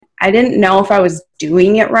I didn't know if I was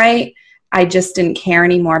doing it right. I just didn't care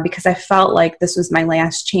anymore because I felt like this was my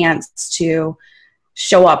last chance to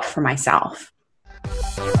show up for myself.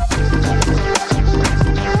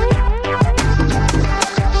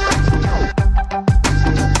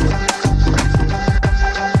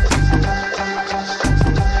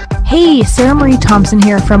 Hey, Sarah Marie Thompson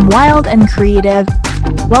here from Wild and Creative.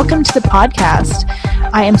 Welcome to the podcast.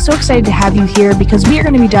 I am so excited to have you here because we are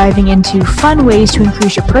going to be diving into fun ways to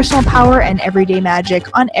increase your personal power and everyday magic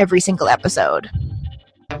on every single episode.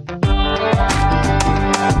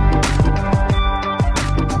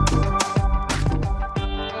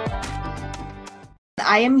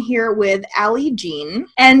 I am here with Allie Jean,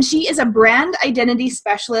 and she is a brand identity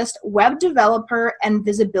specialist, web developer, and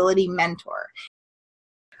visibility mentor.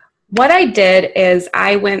 What I did is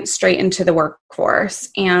I went straight into the workforce,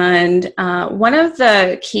 and one of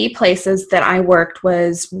the key places that I worked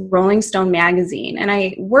was Rolling Stone magazine, and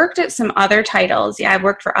I worked at some other titles. Yeah, I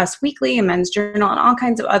worked for Us Weekly and Men's Journal and all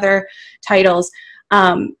kinds of other titles,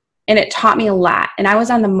 and it taught me a lot. And I was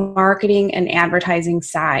on the marketing and advertising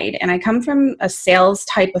side, and I come from a sales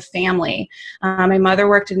type of family. My mother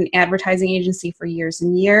worked at an advertising agency for years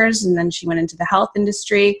and years, and then she went into the health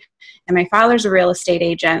industry. And my father's a real estate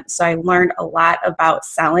agent, so I learned a lot about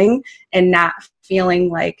selling and not feeling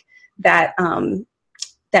like that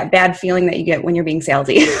that bad feeling that you get when you're being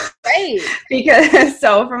salesy. Right. Because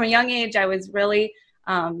so from a young age, I was really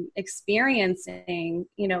experiencing,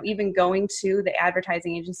 even going to the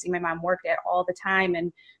advertising agency my mom worked at all the time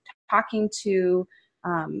and talking to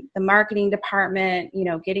the marketing department,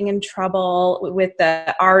 getting in trouble with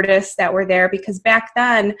the artists that were there, because back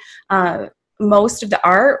then, most of the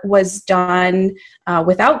art was done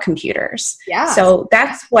without computers. Yeah. So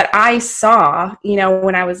that's what I saw,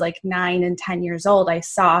 when I was like 9 and 10 years old. I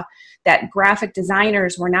saw that graphic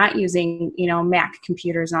designers were not using, Mac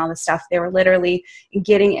computers and all this stuff. They were literally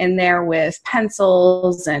getting in there with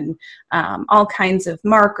pencils and all kinds of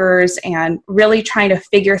markers and really trying to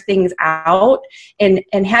figure things out and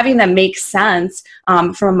having them make sense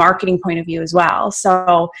from a marketing point of view as well.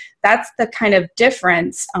 So that's the kind of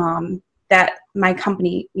difference that my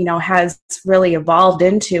company, has really evolved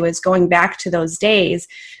into, is going back to those days,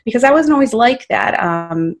 because I wasn't always like that.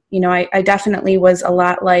 I definitely was a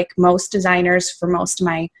lot like most designers for most of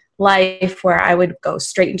my life, where I would go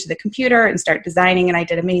straight into the computer and start designing, and I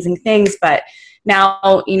did amazing things. But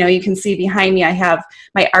now, you can see behind me, I have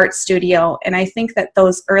my art studio, and I think that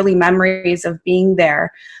those early memories of being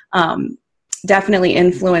there definitely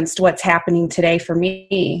influenced what's happening today for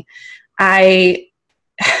me.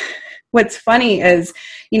 What's funny is,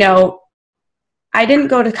 I didn't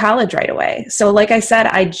go to college right away. So like I said,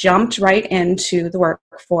 I jumped right into the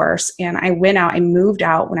workforce, and I moved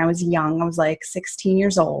out when I was young. I was like 16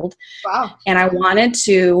 years old. Wow. And I wanted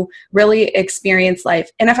to really experience life.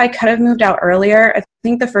 And if I could have moved out earlier, I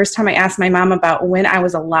think the first time I asked my mom about when I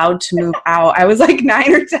was allowed to move out, I was like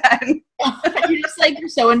 9 or 10. You're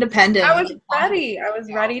so independent. I was ready. I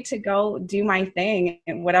was ready to go do my thing,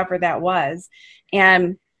 and whatever that was.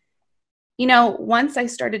 And once I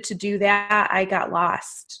started to do that, I got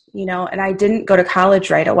lost, and I didn't go to college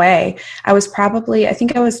right away. I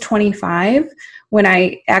think I was 25 when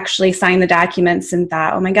I actually signed the documents and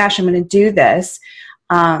thought, oh my gosh, I'm going to do this.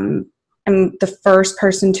 I'm the first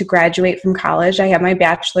person to graduate from college. I have my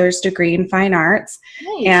bachelor's degree in fine arts.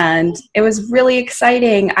 Nice. And it was really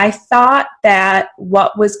exciting. I thought that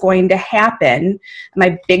what was going to happen,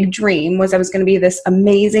 my big dream was I was going to be this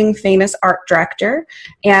amazing, famous art director,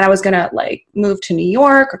 and I was going to move to New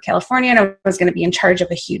York or California, and I was going to be in charge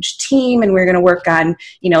of a huge team, and we were going to work on,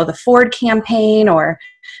 the Ford campaign or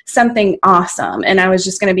something awesome. And I was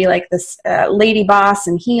just going to be like this lady boss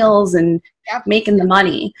in heels and making the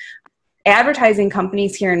money. Advertising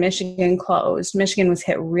companies here in Michigan closed. Michigan was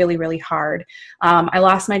hit really, really hard. I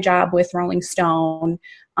lost my job with Rolling Stone,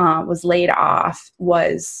 was laid off,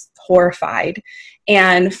 was horrified.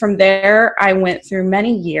 And from there, I went through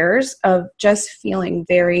many years of just feeling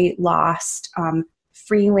very lost,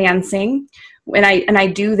 freelancing. And I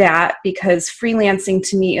do that because freelancing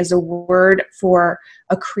to me is a word for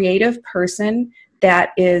a creative person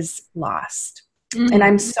that is lost. Mm-hmm. And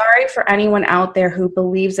I'm sorry for anyone out there who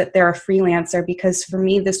believes that they're a freelancer, because for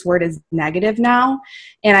me, this word is negative now.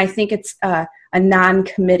 And I think it's a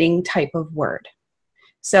non-committing type of word.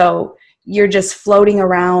 So you're just floating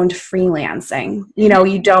around freelancing.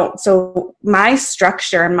 You don't. So my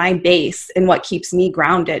structure and my base and what keeps me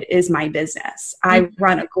grounded is my business. I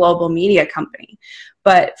run a global media company.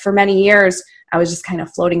 But for many years, I was just kind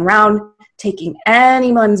of floating around, taking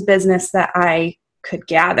anyone's business that I could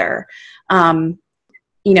gather.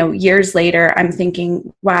 years later, I'm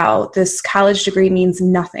thinking, wow, this college degree means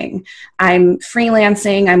nothing. I'm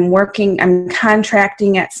freelancing, I'm working, I'm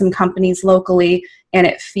contracting at some companies locally, and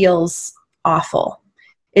it feels awful.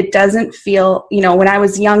 It doesn't feel, when I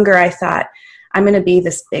was younger, I thought, I'm going to be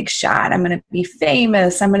this big shot. I'm going to be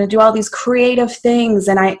famous. I'm going to do all these creative things.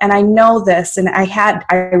 And I know this, and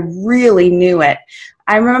I really knew it.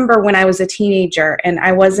 I remember when I was a teenager and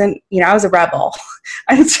I wasn't, I was a rebel.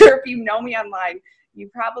 I'm sure if you know me online, you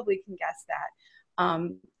probably can guess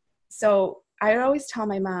that. So I always tell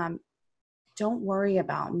my mom, don't worry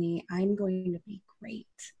about me. I'm going to be great.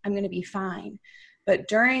 I'm going to be fine. But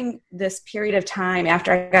during this period of time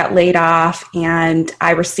after I got laid off and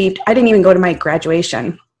I didn't even go to my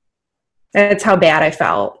graduation. That's how bad I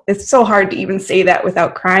felt. It's so hard to even say that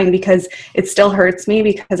without crying because it still hurts me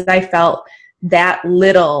because I felt that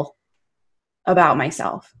little about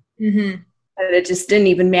myself. Mm-hmm. It just didn't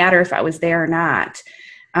even matter if I was there or not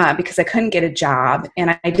because I couldn't get a job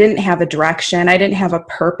and I didn't have a direction. I didn't have a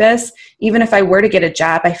purpose. Even if I were to get a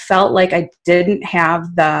job, I felt like I didn't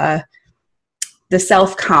have the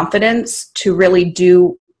self-confidence to really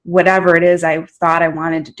do whatever it is I thought I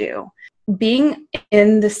wanted to do. Being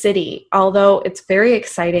in the city, although it's very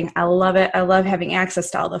exciting, I love it. I love having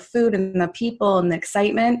access to all the food and the people and the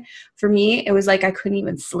excitement. For me, it was like I couldn't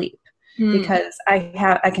even sleep. Because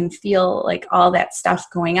I can feel like all that stuff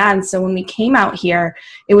going on. So when we came out here,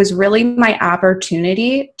 it was really my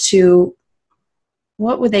opportunity to,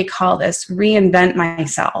 what would they call this? Reinvent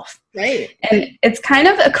myself. Right. And it's kind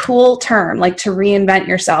of a cool term, like to reinvent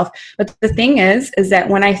yourself. But the thing is that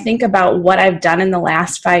when I think about what I've done in the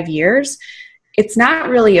last 5 years, it's not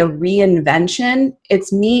really a reinvention.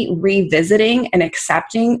 It's me revisiting and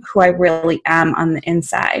accepting who I really am on the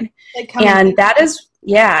inside. And that is,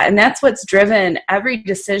 and that's what's driven every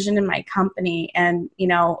decision in my company. And,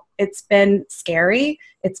 it's been scary.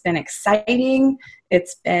 It's been exciting.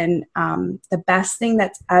 It's been the best thing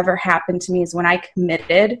that's ever happened to me is when I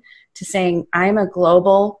committed to saying I'm a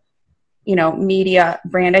global, media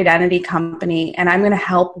brand identity company, and I'm going to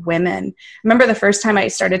help women. I remember the first time I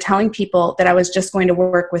started telling people that I was just going to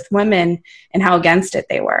work with women and how against it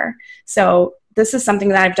they were. So this is something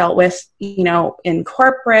that I've dealt with, in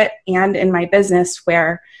corporate and in my business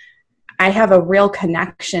where I have a real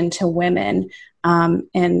connection to women.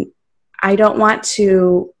 And I don't want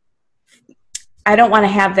to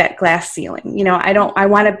have that glass ceiling. I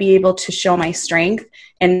want to be able to show my strength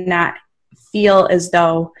and not feel as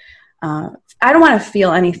though, I don't want to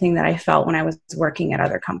feel anything that I felt when I was working at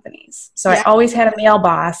other companies. So I always had a male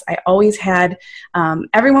boss. I always had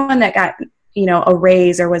everyone that got, a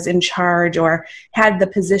raise or was in charge or had the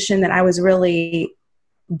position that I was really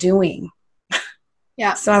doing.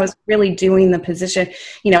 Yeah. So I was really doing the position,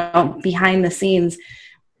 behind the scenes.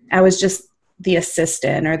 I was just the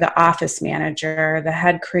assistant or the office manager, the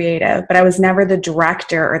head creative, but I was never the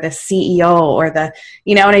director or the CEO or the,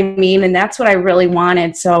 you know what I mean? And that's what I really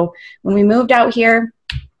wanted. So when we moved out here,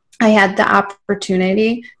 I had the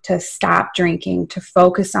opportunity to stop drinking, to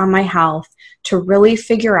focus on my health, to really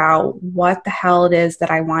figure out what the hell it is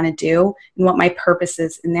that I want to do and what my purpose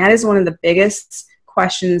is. And that is one of the biggest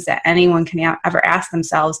questions that anyone can ever ask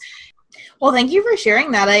themselves. Well, thank you for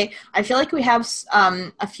sharing that. I feel like we have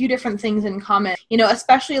a few different things in common,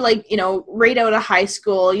 especially right out of high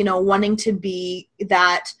school, wanting to be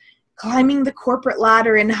that climbing the corporate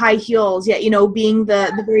ladder in high heels, yet, being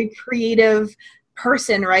the very creative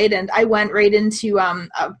person, right? And I went right into,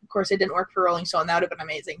 of course, I didn't work for Rolling Stone. That would have been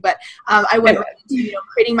amazing. But I went right into,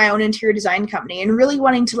 creating my own interior design company and really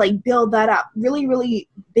wanting to build that up really, really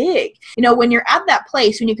big. When you're at that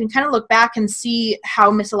place, when you can kind of look back and see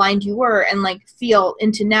how misaligned you were and feel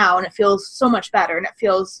into now, and it feels so much better and it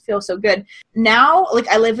feels so good. Now,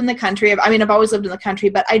 I live in the country. I've always lived in the country,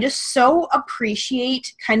 but I just so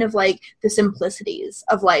appreciate kind of the simplicities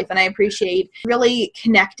of life. And I appreciate really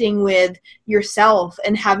connecting with yourself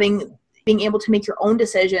and being able to make your own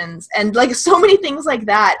decisions and so many things like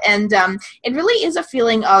that. And it really is a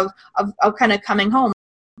feeling of kind of coming home.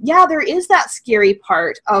 Yeah, there is that scary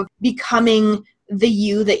part of becoming the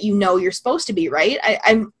you that you're supposed to be, right?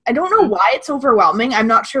 I don't know why it's overwhelming. I'm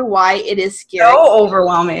not sure why it is scary. So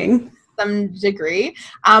overwhelming. To some degree.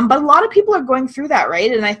 But a lot of people are going through that,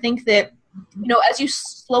 right? And I think that as you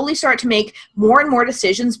slowly start to make more and more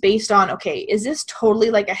decisions based on, okay, is this totally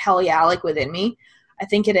a hell yeah, within me? I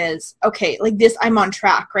think it is. Okay, this, I'm on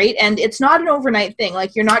track, right? And it's not an overnight thing.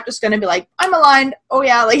 You're not just going to be I'm aligned. Oh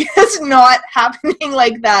yeah, it's not happening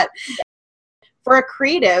like that. for a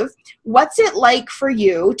creative, what's it like for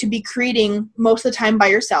you to be creating most of the time by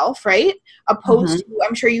yourself, right? Opposed to,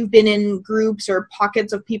 I'm sure you've been in groups or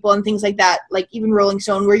pockets of people and things like that, like even Rolling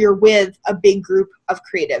Stone, where you're with a big group of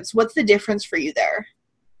creatives. What's the difference for you there?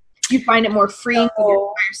 Do you find it more freeing to do it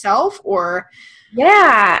by yourself, or?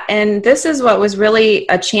 Yeah, and this is what was really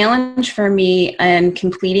a challenge for me in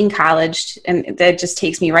completing college, and that just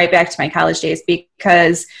takes me right back to my college days,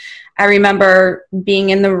 because I remember being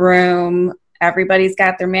in the room, everybody's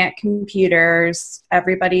got their Mac computers,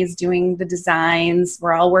 everybody's doing the designs,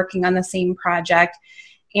 we're all working on the same project,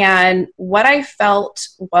 and what I felt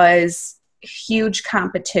was huge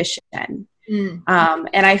competition, and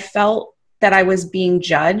I felt that I was being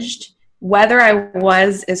judged. Whether I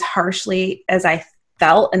was as harshly as I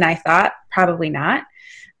felt and I thought, probably not.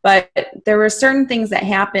 But there were certain things that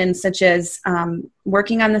happened, such as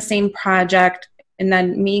working on the same project, and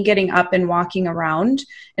then me getting up and walking around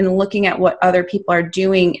and looking at what other people are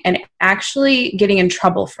doing and actually getting in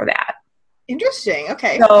trouble for that. Interesting.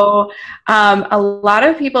 Okay. So a lot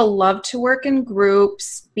of people love to work in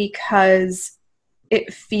groups because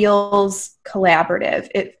it feels collaborative.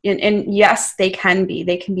 And yes, they can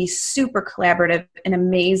be super collaborative and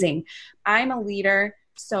amazing. I'm a leader,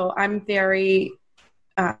 so I'm very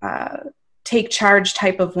take charge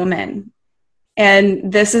type of woman. And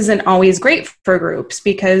this isn't always great for groups,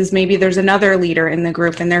 because maybe there's another leader in the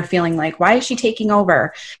group and they're feeling like, why is she taking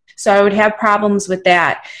over? So I would have problems with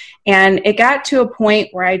that. And it got to a point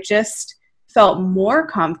where I just felt more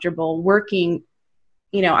comfortable working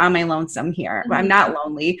on my lonesome here. I'm not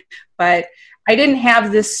lonely, but I didn't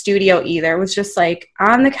have this studio either. It was just like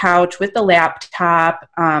on the couch with the laptop.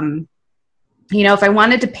 If I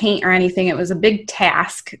wanted to paint or anything, it was a big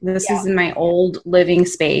task. This is in my old living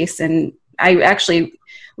space. And I actually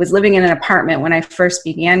was living in an apartment when I first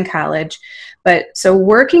began college. But so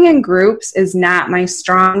working in groups is not my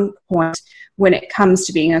strong point when it comes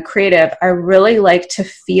to being a creative. I really like to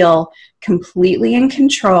feel completely in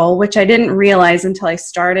control, which I didn't realize until I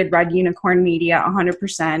started Red Unicorn Media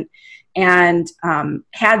 100%, and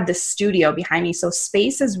had the studio behind me. So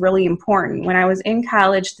space is really important. When I was in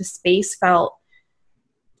college, the space felt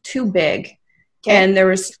too big. Okay. And there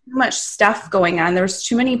was too much stuff going on. There was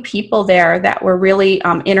too many people there that were really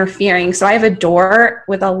interfering. So I have a door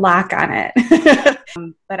with a lock on it.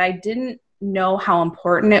 But I didn't know how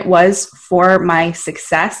important it was for my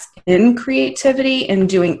success in creativity and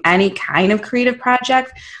doing any kind of creative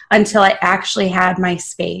project until I actually had my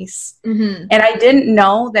space. And I didn't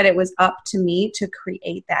know that it was up to me to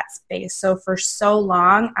create that space. So for so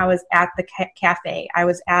long, I was at the cafe. I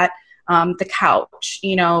was at the couch,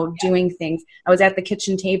 doing things. I was at the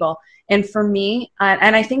kitchen table. And for me,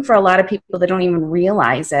 and I think for a lot of people that don't even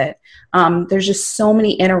realize it, there's just so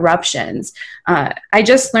many interruptions. I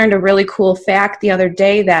just learned a really cool fact the other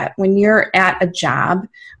day that when you're at a job,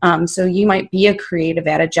 so you might be a creative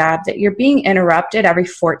at a job, that you're being interrupted every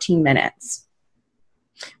 14 minutes.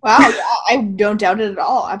 Wow. I don't doubt it at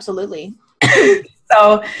all. Absolutely.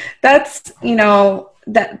 So that's,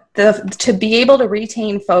 to be able to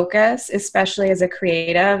retain focus, especially as a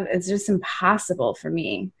creative, is just impossible for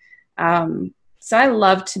me. So I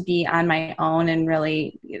love to be on my own and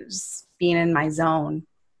really just being in my zone.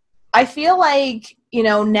 I feel like,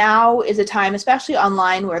 now is a time, especially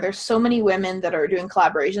online, where there's so many women that are doing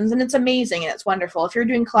collaborations, and it's amazing and it's wonderful if you're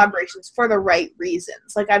doing collaborations for the right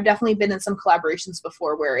reasons. Like, I've definitely been in some collaborations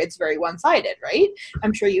before where it's very one-sided, right?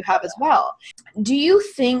 I'm sure you have as well. Do you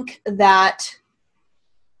think that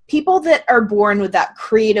people that are born with that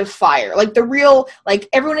creative fire, like the real, like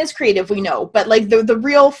everyone is creative, we know, but like the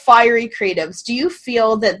real fiery creatives, do you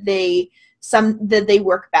feel that they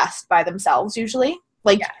work best by themselves usually?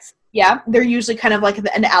 Like, yes. Yeah, they're usually kind of like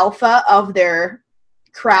an alpha of their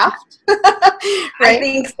craft. Right? I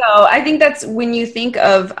think so. I think that's when you think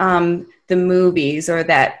of the movies, or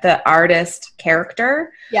that the artist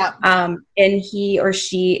character, and he or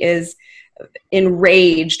she is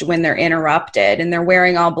enraged when they're interrupted, and they're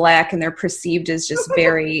wearing all black and they're perceived as just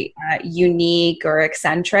very unique or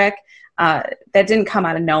eccentric. That didn't come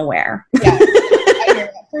out of nowhere. Yeah, I hear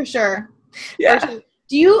that, for sure. Yeah. For sure.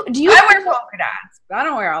 Do you I wear polka dots, but I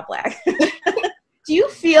don't wear all black. Do you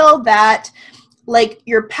feel that, like,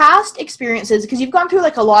 your past experiences, because you've gone through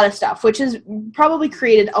like a lot of stuff, which has probably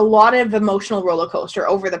created a lot of emotional roller coaster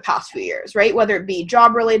over the past few years, right? Whether it be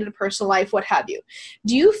job related, personal life, what have you.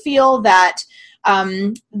 Do you feel that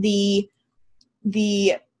the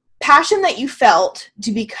passion that you felt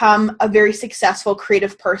to become a very successful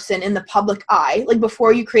creative person in the public eye, like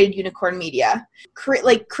before you created Unicorn Media,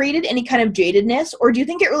 created any kind of jadedness, or do you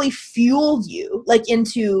think it really fueled you like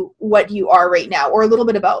into what you are right now, or a little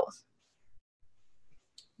bit of both?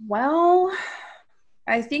 Well,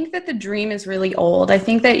 I think that the dream is really old. I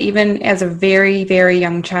think that even as a very, very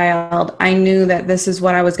young child, I knew that this is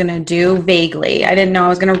what I was going to do vaguely. I didn't know I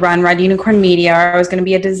was going to run Red Unicorn Media or I was going to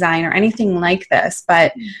be a designer, anything like this.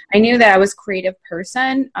 But I knew that I was a creative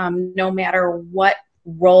person, no matter what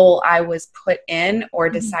role I was put in or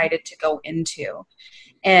decided to go into.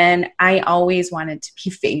 And I always wanted to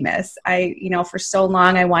be famous. For so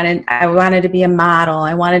long, I wanted to be a model.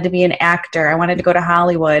 I wanted to be an actor. I wanted to go to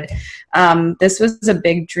Hollywood. This was a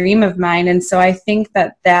big dream of mine. And so I think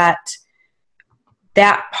that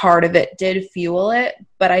part of it did fuel it.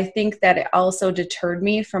 But I think that it also deterred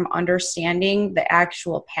me from understanding the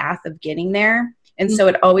actual path of getting there. And so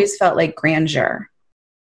it always felt like grandeur.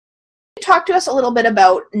 Talk to us a little bit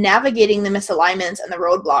about navigating the misalignments and the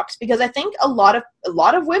roadblocks, because I think a lot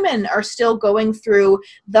of women are still going through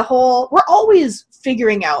we're always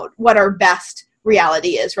figuring out what our best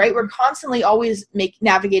reality is, right? We're constantly always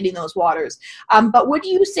navigating those waters. But would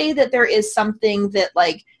you say that there is something that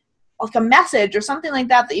like a message or something like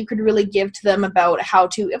that you could really give to them about how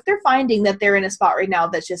to, if they're finding that they're in a spot right now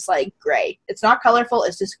that's just like gray, it's not colorful,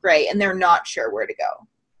 it's just gray, and they're not sure where to go?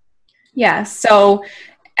 Yeah. So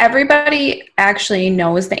everybody actually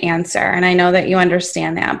knows the answer, and I know that you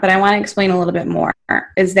understand that, but I want to explain a little bit more,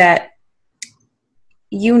 is that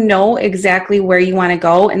you know exactly where you want to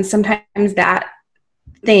go, and sometimes that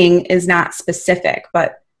thing is not specific.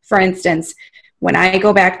 But for instance, when I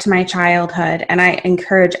go back to my childhood, and I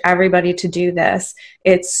encourage everybody to do this,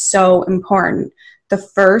 it's so important. The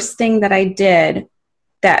first thing that I did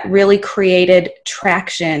that really created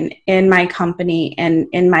traction in my company and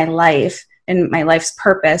in my life, and my life's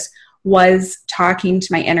purpose, was talking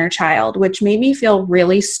to my inner child, which made me feel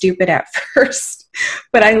really stupid at first.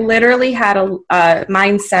 But I literally had a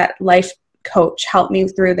mindset life coach help me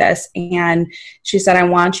through this. And she said, I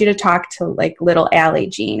want you to talk to like little Allie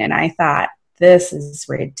Jean. And I thought, this is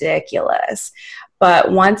ridiculous.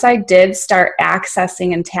 But once I did start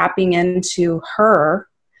accessing and tapping into her,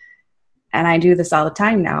 and I do this all the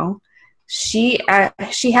time now, she had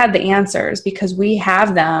the answers, because we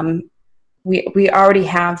have them. We already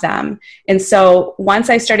have them. And so once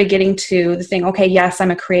I started getting to the thing, okay, yes, I'm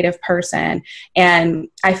a creative person. And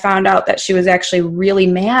I found out that she was actually really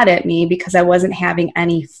mad at me because I wasn't having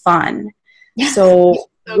any fun. Yes. So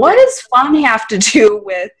what does fun have to do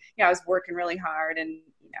with, I was working really hard and,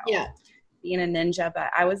 being a ninja, but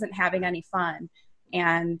I wasn't having any fun.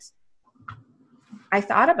 And I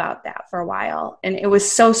thought about that for a while. And it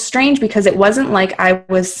was so strange, because it wasn't like I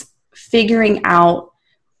was figuring out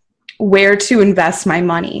where to invest my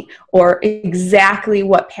money or exactly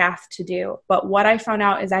what path to do. But what I found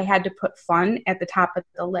out is I had to put fun at the top of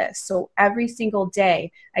the list. So every single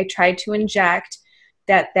day I tried to inject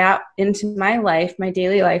that into my life, my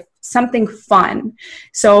daily life, something fun.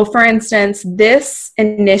 So for instance, this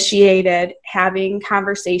initiated having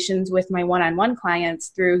conversations with my one-on-one clients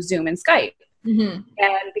through Zoom and Skype. Mm-hmm.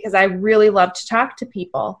 And because I really love to talk to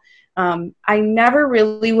people. I never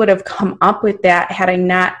really would have come up with that had I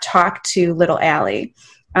not talked to little Allie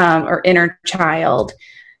or inner child.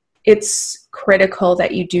 It's critical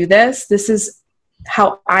that you do this. This is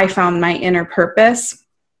how I found my inner purpose.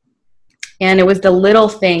 And it was the little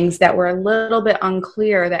things that were a little bit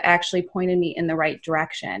unclear that actually pointed me in the right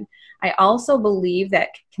direction. I also believe that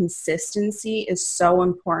consistency is so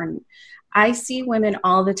important. I see women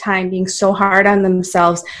all the time being so hard on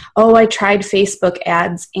themselves. Oh, I tried Facebook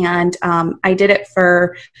ads and I did it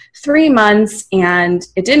for 3 months and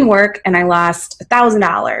it didn't work and I lost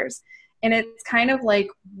 $1,000. And it's kind of like,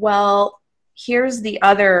 well, here's the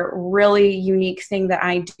other really unique thing that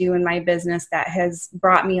I do in my business that has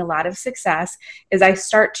brought me a lot of success is I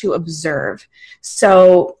start to observe.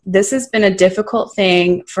 So this has been a difficult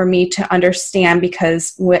thing for me to understand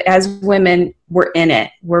because as women, we're in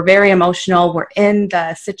it. We're very emotional. We're in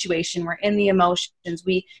the situation. We're in the emotions.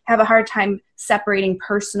 We have a hard time separating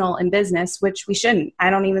personal and business, which we shouldn't.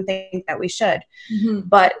 I don't even think that we should. Mm-hmm.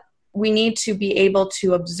 But we need to be able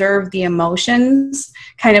to observe the emotions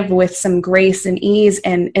kind of with some grace and ease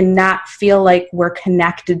and not feel like we're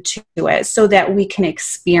connected to it so that we can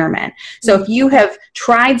experiment. So if you have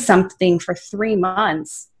tried something for 3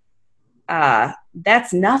 months,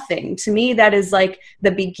 that's nothing. To me, that is like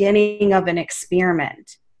the beginning of an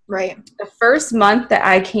experiment. Right. The first month that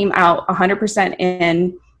I came out 100%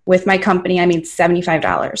 in with my company, I made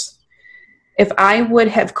 $75. If I would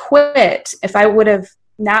have quit, if I would have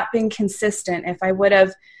not been consistent, if I would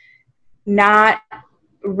have not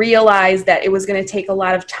realized that it was going to take a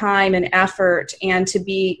lot of time and effort and to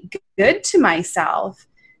be good to myself,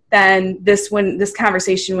 then this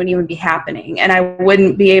conversation wouldn't even be happening, and I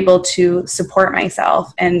wouldn't be able to support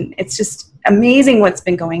myself. And it's just amazing what's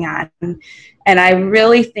been going on. And I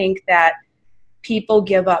really think that people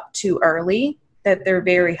give up too early, that they're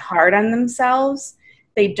very hard on themselves.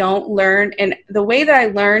 They don't learn. And the way that I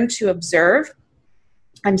learned to observe,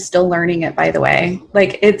 I'm still learning it, by the way.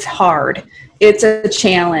 Like, it's hard. It's a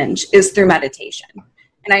challenge, is through meditation.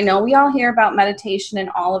 And I know we all hear about meditation and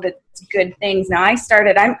all of its good things. Now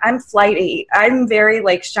I'm flighty. I'm very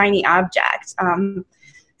like shiny object.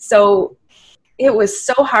 So it was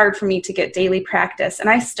so hard for me to get daily practice, and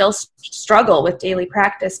I still struggle with daily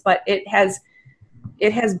practice, but it has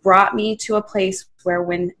brought me to a place where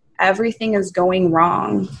when everything is going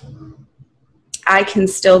wrong, I can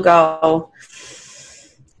still go,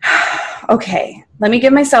 okay, let me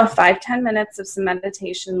give myself 5-10 minutes of some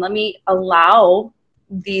meditation. Let me allow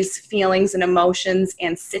these feelings and emotions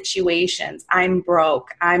and situations. I'm broke.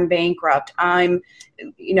 I'm bankrupt. I'm,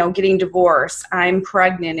 getting divorced. I'm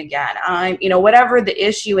pregnant again. I'm, whatever the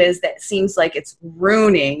issue is that seems like it's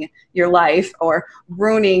ruining your life or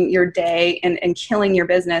ruining your day and killing your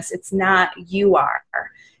business. It's not. You are.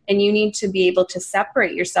 And you need to be able to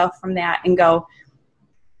separate yourself from that and go,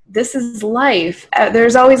 this is life.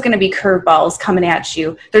 There's always going to be curveballs coming at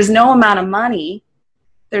you. There's no amount of money,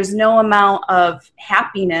 there's no amount of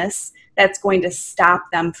happiness that's going to stop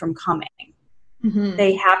them from coming. Mm-hmm.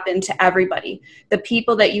 They happen to everybody. The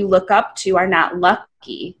people that you look up to are not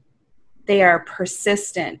lucky. They are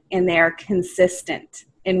persistent and they are consistent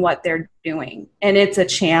in what they're doing. And it's a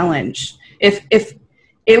challenge. If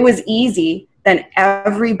it was easy, then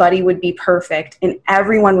everybody would be perfect and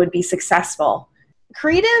everyone would be successful.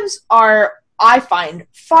 Creatives are, I find,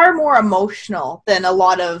 far more emotional than a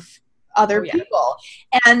lot of other people.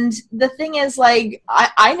 And the thing is, like,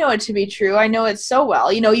 I know it to be true. I know it so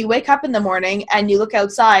well. You wake up in the morning and you look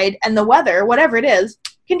outside and the weather, whatever it is,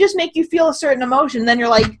 can just make you feel a certain emotion. Then you're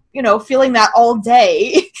like, feeling that all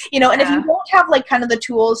day, and if you don't have like kind of the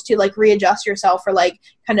tools to like readjust yourself or like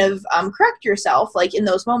kind of correct yourself, like in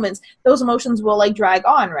those moments, those emotions will like drag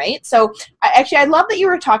on. Right. So I love that you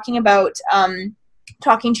were talking about,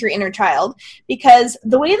 talking to your inner child, because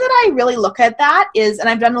the way that I really look at that is, and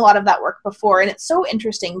I've done a lot of that work before, and it's so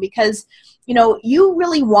interesting because, you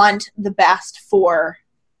really want the best for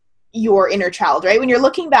your inner child, right? When you're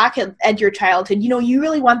looking back at your childhood, you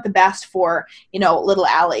really want the best for, little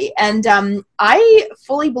Allie. And I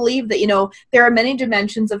fully believe that, there are many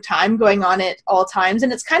dimensions of time going on at all times.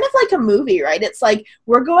 And it's kind of like a movie, right? It's like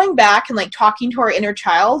we're going back and like talking to our inner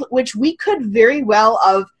child, which we could very well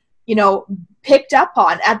have, picked up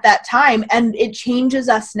on at that time, and it changes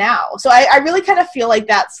us now. So I really kind of feel like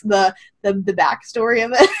that's the backstory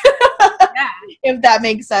of it, if that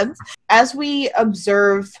makes sense. As we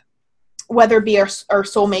observe, whether it be our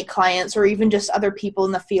soulmate clients or even just other people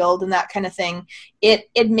in the field and that kind of thing,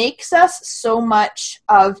 it makes us so much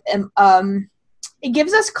of it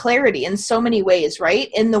gives us clarity in so many ways,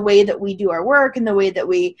 right? In the way that we do our work, in the way that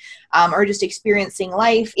we are just experiencing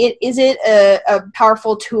life. Is it a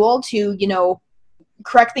powerful tool to,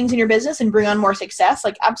 correct things in your business and bring on more success?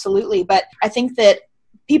 Like, absolutely. But I think that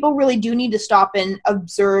people really do need to stop and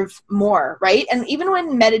observe more, right? And even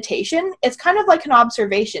when meditation, it's kind of like an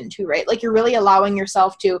observation too, right? Like you're really allowing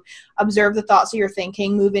yourself to observe the thoughts that you're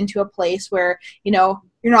thinking, move into a place where,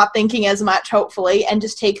 you're not thinking as much, hopefully, and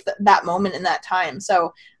just take that moment in that time.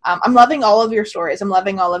 So I'm loving all of your stories. I'm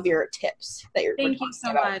loving all of your tips that you're Thank you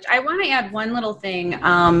so much. I want to add one little thing,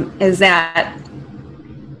 is that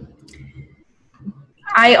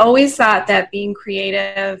I always thought that being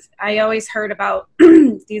creative, I always heard about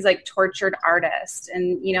these like tortured artists,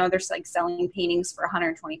 and they're like selling paintings for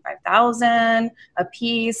 $125,000 a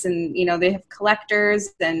piece, and they have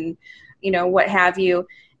collectors and what have you.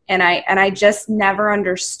 And I just never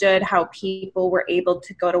understood how people were able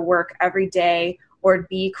to go to work every day or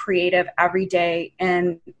be creative every day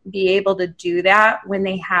and be able to do that when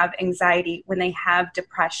they have anxiety, when they have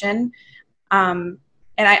depression. And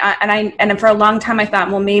for a long time I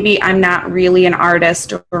thought, well, maybe I'm not really an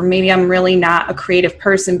artist, or maybe I'm really not a creative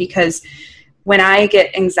person, because when I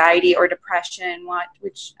get anxiety or depression,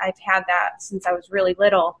 which I've had that since I was really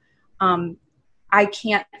little, I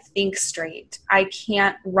can't think straight. I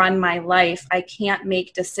can't run my life. I can't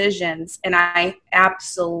make decisions. And I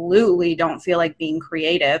absolutely don't feel like being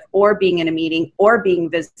creative or being in a meeting or being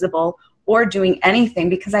visible or doing anything,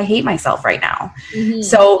 because I hate myself right now. Mm-hmm.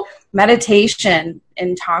 So meditation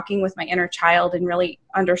and talking with my inner child and really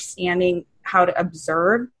understanding how to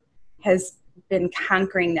observe has been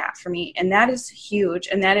conquering that for me. And that is huge.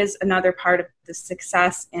 And that is another part of the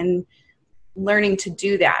success in learning to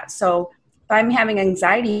do that. So I'm having an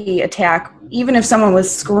anxiety attack, even if someone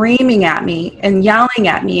was screaming at me and yelling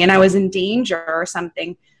at me and I was in danger or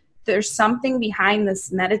something, there's something behind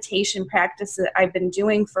this meditation practice that I've been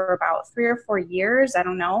doing for about 3 or 4 years, I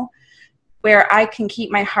don't know, where I can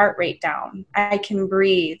keep my heart rate down. I can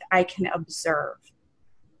breathe. I can observe.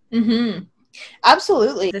 Mm-hmm.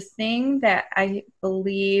 Absolutely. The thing that I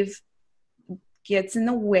believe gets in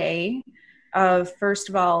the way of, first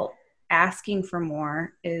of all, asking for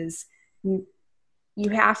more is you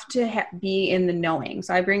have to be in the knowing.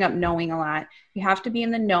 So I bring up knowing a lot. You have to be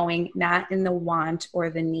in the knowing, not in the want or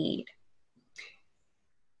the need.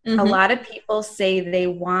 Mm-hmm. A lot of people say they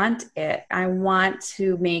want it. I want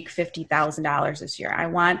to make $50,000 this year. I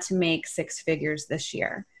want to make 6 figures this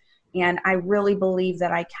year. And I really believe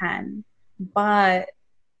that I can, but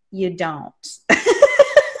you don't.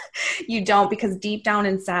 You don't, because deep down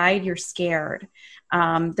inside, you're scared.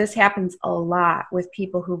 This happens a lot with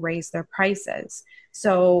people who raise their prices.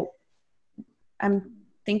 So I'm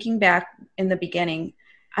thinking back in the beginning,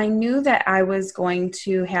 I knew that I was going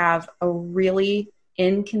to have a really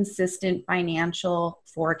inconsistent financial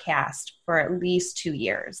forecast for at least 2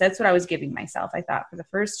 years. That's what I was giving myself. I thought for the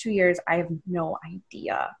first 2 years, I have no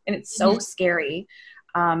idea. And it's so scary.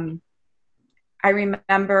 I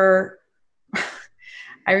remember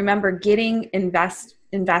getting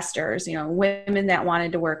investors, women that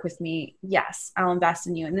wanted to work with me. Yes, I'll invest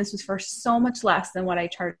in you. And this was for so much less than what I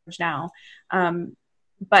charge now.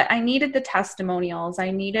 But I needed the testimonials.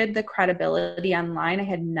 I needed the credibility online. I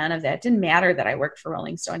had none of that. It didn't matter that I worked for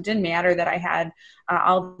Rolling Stone. It didn't matter that I had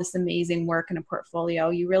all this amazing work in a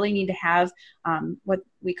portfolio. You really need to have what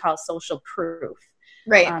we call social proof.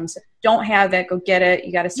 Right. So don't have that, go get it.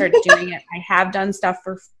 You got to start doing it. I have done stuff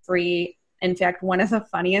for free. In fact, one of the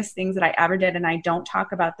funniest things that I ever did, and I don't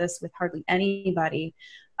talk about this with hardly anybody,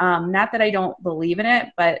 not that I don't believe in it,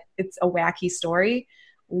 but it's a wacky story.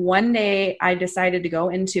 One day I decided to go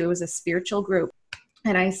into, it was a spiritual group,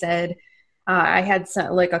 and I said, I had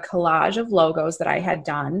like a collage of logos that I had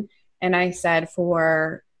done, and I said,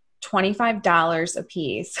 for $25 a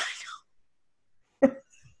piece.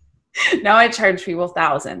 Now I charge people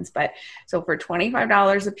thousands, but so for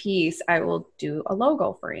 $25 a piece, I will do a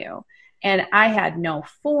logo for you. And I had no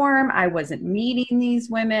form. I wasn't meeting these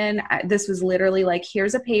women. This was literally like,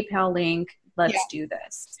 here's a PayPal link. Let's do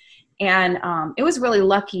this. And it was a really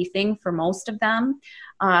lucky thing for most of them,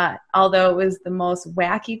 although it was the most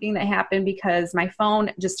wacky thing that happened because my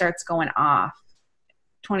phone just starts going off.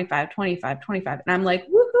 25, 25, 25. And I'm like,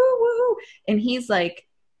 woohoo, woohoo. And he's like,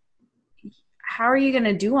 how are you going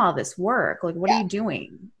to do all this work? Like, what are you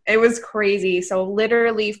doing? It was crazy. So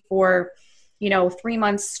literally for 3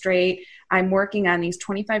 months straight, I'm working on these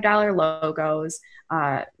 $25 logos.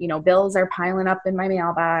 Bills are piling up in my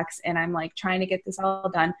mailbox, and I'm like trying to get this all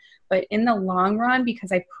done. But in the long run,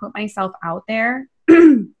 because I put myself out there,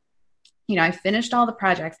 I finished all the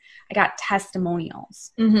projects. I got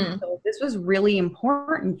testimonials. Mm-hmm. So this was really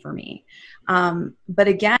important for me. But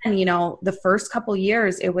again, the first couple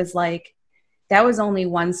years, it was like, that was only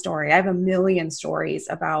one story. I have a million stories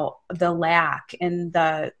about the lack and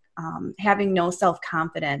the having no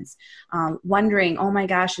self-confidence, wondering, oh my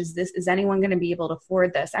gosh, is anyone going to be able to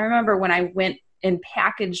afford this? I remember when I went and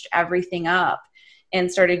packaged everything up and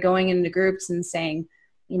started going into groups and saying,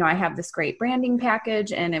 I have this great branding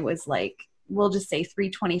package, and it was like, we'll just say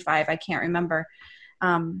 $325. I can't remember.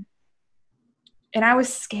 And I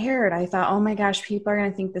was scared. I thought, oh my gosh, people are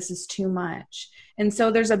going to think this is too much. And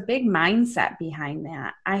so there's a big mindset behind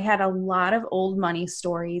that. I had a lot of old money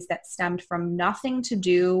stories that stemmed from nothing to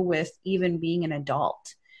do with even being an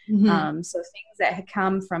adult. Mm-hmm. So things that had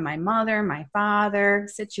come from my mother, my father,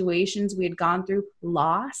 situations we had gone through,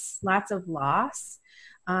 loss, lots of loss,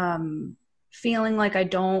 feeling like I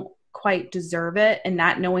don't quite deserve it and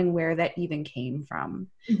not knowing where that even came from.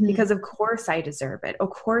 Mm-hmm. Because of course I deserve it.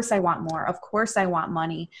 Of course I want more. Of course I want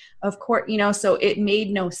money. Of course, so it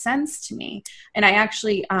made no sense to me. And I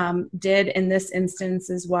actually did in this instance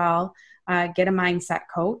as well, get a mindset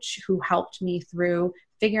coach who helped me through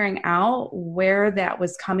figuring out where that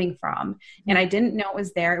was coming from. And I didn't know it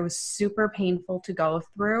was there. It was super painful to go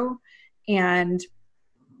through, and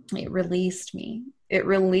it released me. It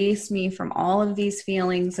released me from all of these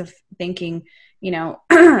feelings of thinking,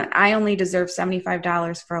 I only deserve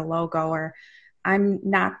 $75 for a logo, or I'm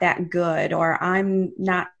not that good, or I'm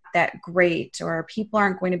not that great, or people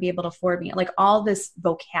aren't going to be able to afford me. Like all this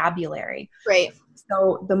vocabulary. Right.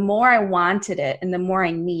 So the more I wanted it and the more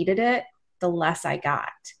I needed it, the less I got.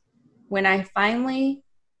 When I finally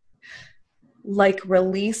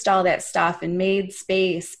released all that stuff and made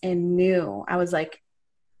space and knew, I was like,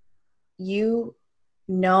 you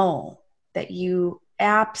know that you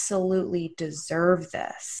absolutely deserve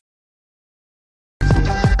this.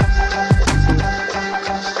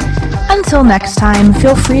 Until next time,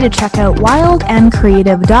 feel free to check out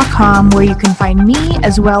wildandcreative.com, where you can find me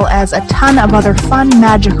as well as a ton of other fun,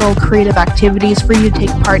 magical, creative activities for you to take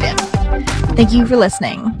part in. Thank you for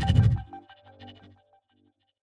listening.